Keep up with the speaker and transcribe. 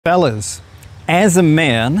Fellas, as a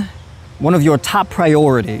man, one of your top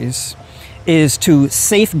priorities is to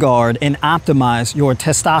safeguard and optimize your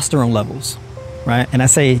testosterone levels, right? And I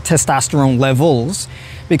say testosterone levels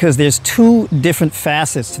because there's two different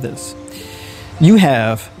facets to this. You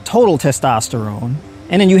have total testosterone,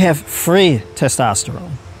 and then you have free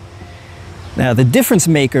testosterone. Now, the difference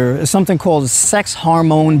maker is something called sex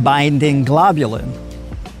hormone binding globulin,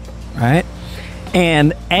 right?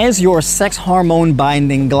 And as your sex hormone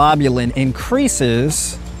binding globulin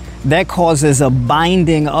increases, that causes a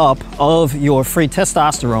binding up of your free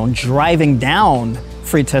testosterone, driving down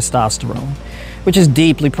free testosterone, which is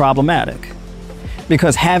deeply problematic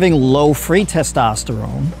because having low free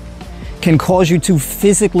testosterone can cause you to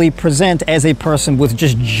physically present as a person with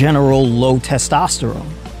just general low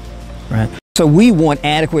testosterone, right? So we want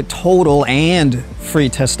adequate total and free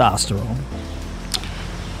testosterone.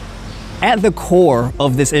 At the core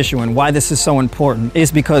of this issue and why this is so important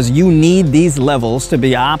is because you need these levels to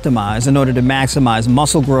be optimized in order to maximize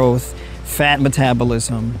muscle growth, fat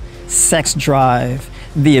metabolism, sex drive,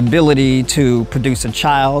 the ability to produce a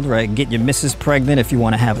child, right? Get your missus pregnant if you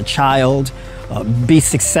want to have a child, be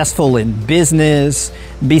successful in business,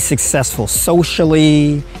 be successful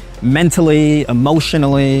socially, mentally,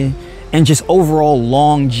 emotionally, and just overall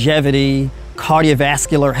longevity,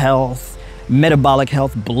 cardiovascular health, metabolic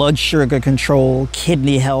health, blood sugar control,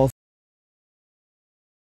 kidney health.